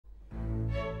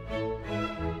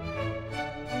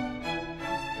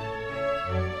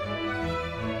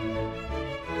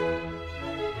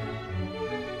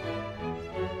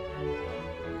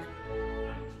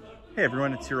Hey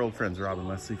everyone, it's your old friends Rob and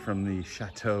Leslie from the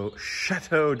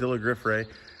Château de la Grifferaie.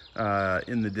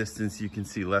 In the distance you can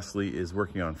see Leslie is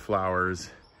working on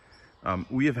flowers.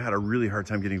 We have had a really hard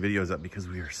time getting videos up because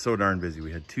we are so darn busy.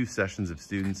 We had 2 sessions of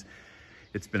students.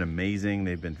 It's been amazing.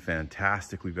 They've been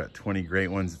fantastic. We've got 20 great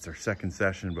ones. It's our 2nd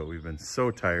session, but we've been so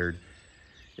tired.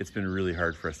 It's been really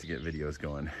hard for us to get videos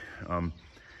going.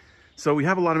 So we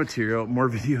have a lot of material. More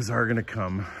videos are gonna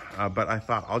come, but I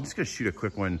thought I'll just go shoot a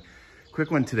quick one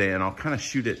today, and I'll kind of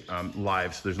shoot it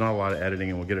live, so there's not a lot of editing,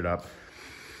 and we'll get it up.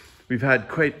 We've had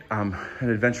quite an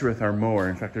adventure with our mower.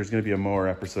 In fact, there's gonna be a mower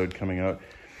episode coming out,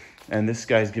 and this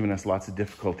guy's given us lots of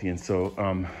difficulty, and so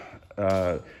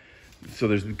so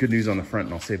there's good news on the front,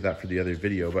 and I'll save that for the other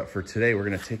video. But for today, we're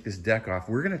gonna take this deck off.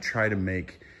 We're gonna try to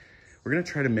make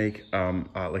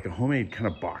like a homemade kind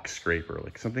of box scraper,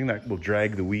 like something that will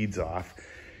drag the weeds off,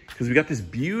 because we got this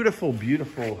beautiful,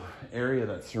 beautiful area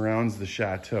that surrounds the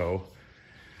chateau,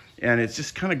 and it's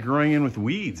just kind of growing in with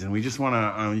weeds, and we just want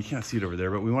to, you can't see it over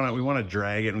there, but we want to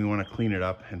drag it, and we want to clean it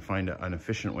up and find an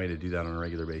efficient way to do that on a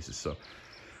regular basis. So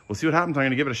we'll see what happens. I'm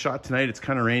going to give it a shot tonight. It's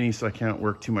kind of rainy, so I can't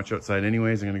work too much outside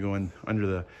anyways. I'm going to go in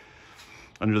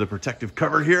under the protective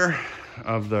cover here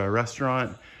of the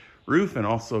restaurant roof, and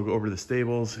also go over to the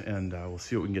stables, and we'll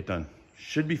see what we can get done.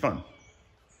 Should be fun.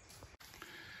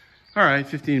 All right,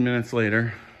 15 minutes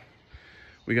later,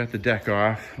 we got the deck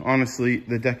off. Honestly,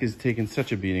 the deck has taken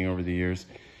such a beating over the years.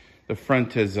 The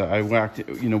front has,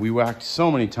 we whacked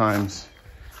so many times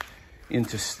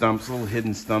into stumps, little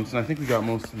hidden stumps, and I think we got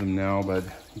most of them now, but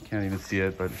you can't even see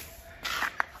it. But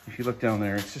if you look down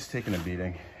there, it's just taken a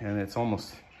beating, and it's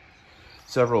almost,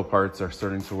 several parts are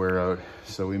starting to wear out.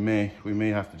 So we may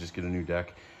have to just get a new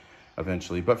deck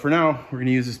eventually. But for now, we're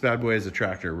gonna use this bad boy as a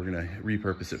tractor. We're gonna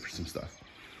repurpose it for some stuff.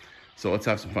 So let's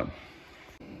have some fun.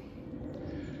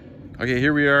 Okay,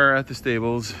 here we are at the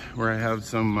stables where I have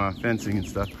some fencing and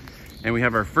stuff, and we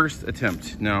have our first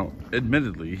attempt. Now,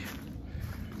 admittedly,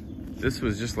 this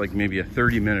was just like maybe a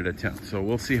 30-minute attempt, so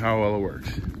we'll see how well it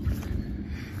works.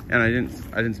 And I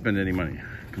didn't spend any money,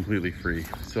 completely free.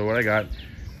 So what I got,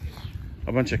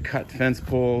 a bunch of cut fence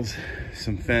poles,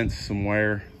 some fence, some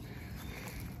wire.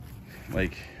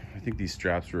 Like, I think these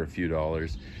straps were a few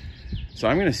dollars. So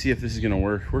I'm gonna see if this is gonna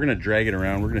work. We're gonna drag it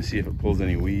around. We're gonna see if it pulls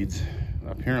any weeds.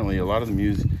 Apparently a lot of them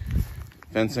use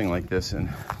fencing like this, and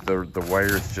the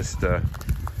wires just,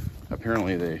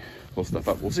 apparently they pull stuff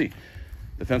up. We'll see.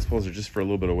 The fence poles are just for a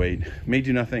little bit of weight. May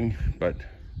do nothing, but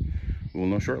we'll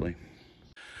know shortly.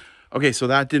 Okay, so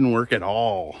that didn't work at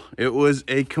all. It was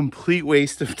a complete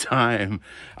waste of time.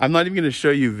 I'm not even gonna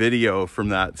show you video from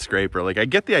that scraper. Like, I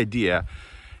get the idea.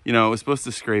 You know, it was supposed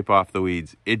to scrape off the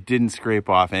weeds. It didn't scrape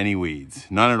off any weeds,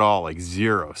 none at all, like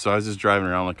 0. So I was just driving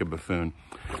around like a buffoon.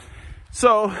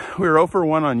 So we were 0 for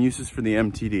 1 on uses for the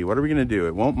MTD. What are we gonna do?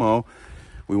 It won't mow.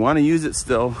 We wanna use it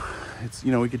still. It's,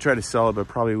 you know, we could try to sell it, but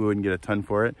probably we wouldn't get a ton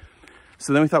for it.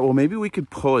 So then we thought, well, maybe we could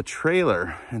pull a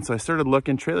trailer. And so I started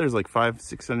looking. Trailers like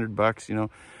 $500-600 bucks, you know,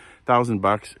 $1,000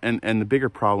 bucks. And the bigger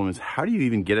problem is, how do you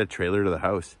even get a trailer to the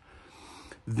house?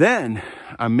 Then,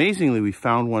 amazingly, we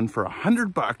found one for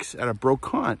 $100 at a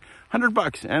brocante.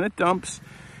 $100, and it dumps,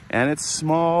 and it's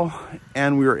small,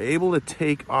 and we were able to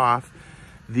take off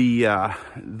the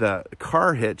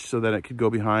car hitch so that it could go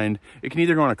behind. It can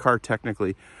either go on a car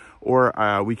technically, or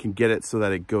we can get it so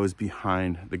that it goes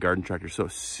behind the garden tractor. So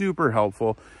super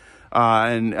helpful.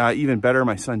 And even better,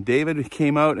 my son David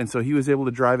came out, and so he was able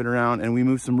to drive it around, and we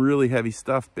moved some really heavy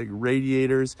stuff, big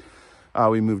radiators.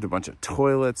 We moved a bunch of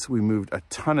toilets. We moved a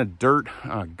ton of dirt,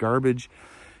 garbage.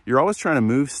 You're always trying to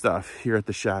move stuff here at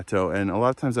the chateau, and a lot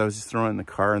of times I was just throwing it in the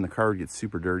car, and the car would get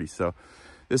super dirty. So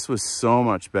this was so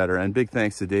much better, and big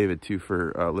thanks to David too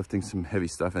for lifting some heavy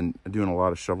stuff and doing a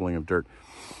lot of shoveling of dirt.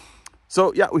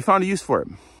 So yeah, we found a use for it,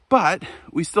 but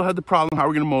we still had the problem, how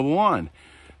we're gonna mow the lawn.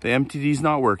 The MTD's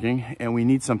not working, and we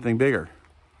need something bigger.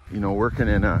 You know, working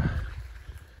in a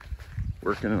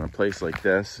place like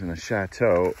this, in a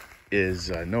chateau, is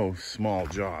no small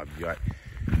job. You got,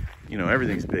 you know,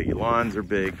 everything's big. Your lawns are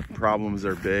big, problems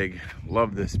are big.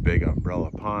 Love this big umbrella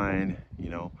pine, you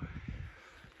know.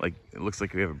 Like, it looks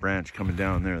like we have a branch coming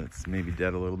down there that's maybe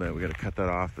dead a little bit. We got to cut that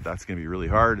off, but that's going to be really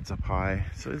hard. It's up high.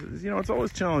 So, you know, it's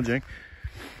always challenging.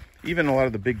 Even a lot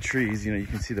of the big trees, you know, you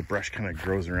can see the brush kind of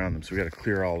grows around them. So we got to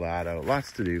clear all that out.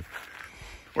 Lots to do.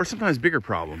 Or sometimes bigger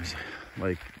problems.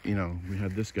 Like, you know, we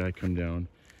had this guy come down.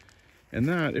 And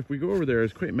that, if we go over there,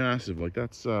 is quite massive. Like,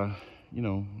 that's, you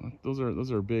know,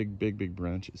 those are big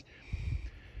branches.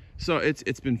 So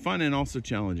it's been fun and also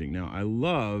challenging. Now, I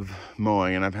love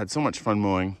mowing, and I've had so much fun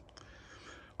mowing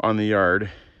on the yard,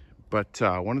 but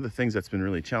one of the things that's been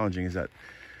really challenging is that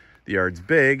the yard's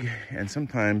big, and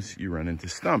sometimes you run into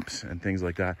stumps and things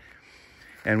like that.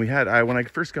 And we had, when I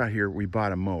first got here, we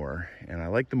bought a mower, and I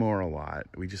liked the mower a lot.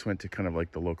 We just went to kind of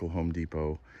like the local Home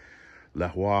Depot,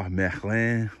 Leroy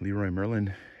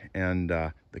Merlin, and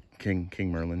the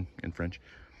King Merlin in French.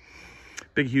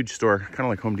 Big, huge store, kind of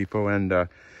like Home Depot. And I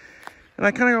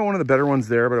kind of got one of the better ones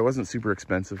there, but it wasn't super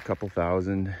expensive, a couple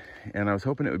 $1,000. And I was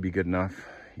hoping it would be good enough.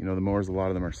 You know, the mowers, a lot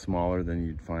of them are smaller than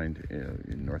you'd find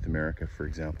in North America, for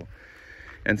example.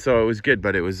 And so it was good,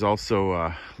 but it was also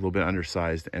a little bit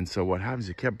undersized. And so what happens,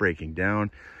 it kept breaking down.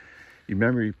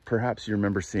 Perhaps you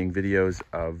remember seeing videos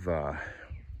of,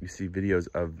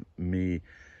 me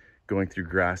going through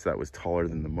grass that was taller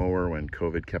than the mower when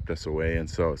COVID kept us away. And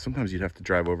so sometimes you'd have to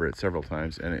drive over it several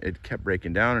times, and it kept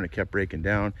breaking down and it kept breaking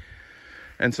down.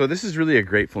 And so this is really a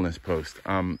gratefulness post.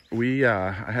 We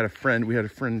had a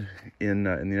friend in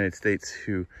the United States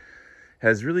who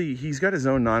he's got his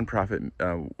own nonprofit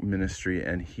ministry,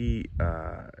 and he,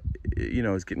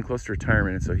 is getting close to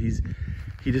retirement. And so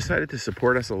he decided to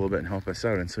support us a little bit and help us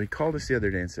out. And so he called us the other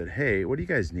day and said, "Hey, what do you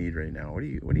guys need right now? What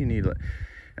do you need?"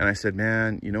 And I said,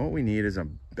 "Man, you know what we need is a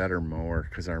better mower,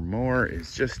 because our mower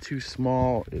is just too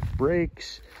small. It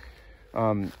breaks."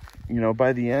 By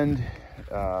the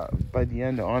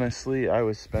end, honestly, I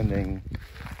was spending,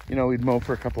 we'd mow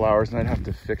for a couple hours and I'd have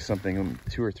to fix something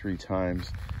 2 or 3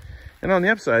 times. And on the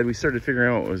upside, we started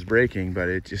figuring out what was breaking, but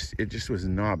it just was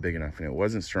not big enough, and it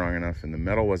wasn't strong enough, and the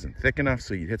metal wasn't thick enough,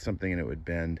 so you'd hit something and it would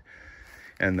bend,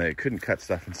 and it couldn't cut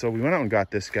stuff. And so we went out and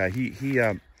got this guy. He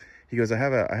goes, I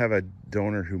have a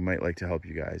donor who might like to help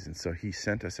you guys. And so he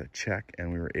sent us a check,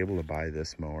 and we were able to buy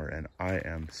this mower, and I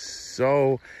am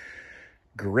so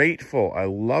grateful. I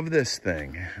love this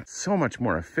thing. It's so much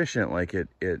more efficient. Like it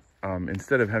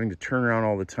instead of having to turn around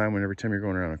all the time every time you're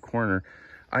going around a corner,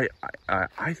 I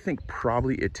think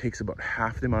probably it takes about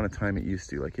half the amount of time it used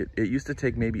to. Like it used to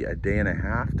take maybe a day and a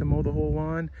half to mow the whole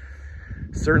lawn.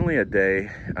 Certainly a day.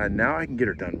 Now I can get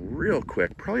it done real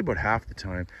quick, probably about half the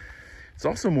time. It's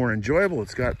also more enjoyable.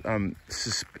 It's got,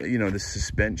 the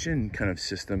suspension kind of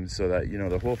system, so that,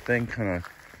 the whole thing kind of,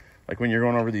 like when you're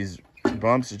going over these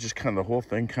bumps, it's just kind of, the whole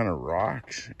thing kind of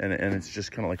rocks, and it's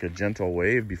just kind of like a gentle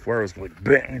wave. Before it was like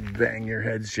bang, bang, your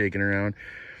head's shaking around.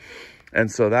 And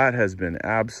so that has been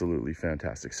absolutely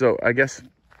fantastic. So I guess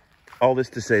all this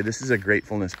to say, this is a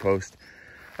gratefulness post.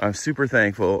 I'm super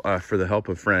thankful for the help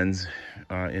of friends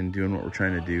in doing what we're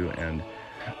trying to do. And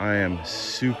I am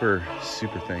super,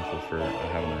 super thankful for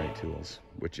having the right tools,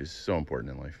 which is so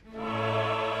important in life.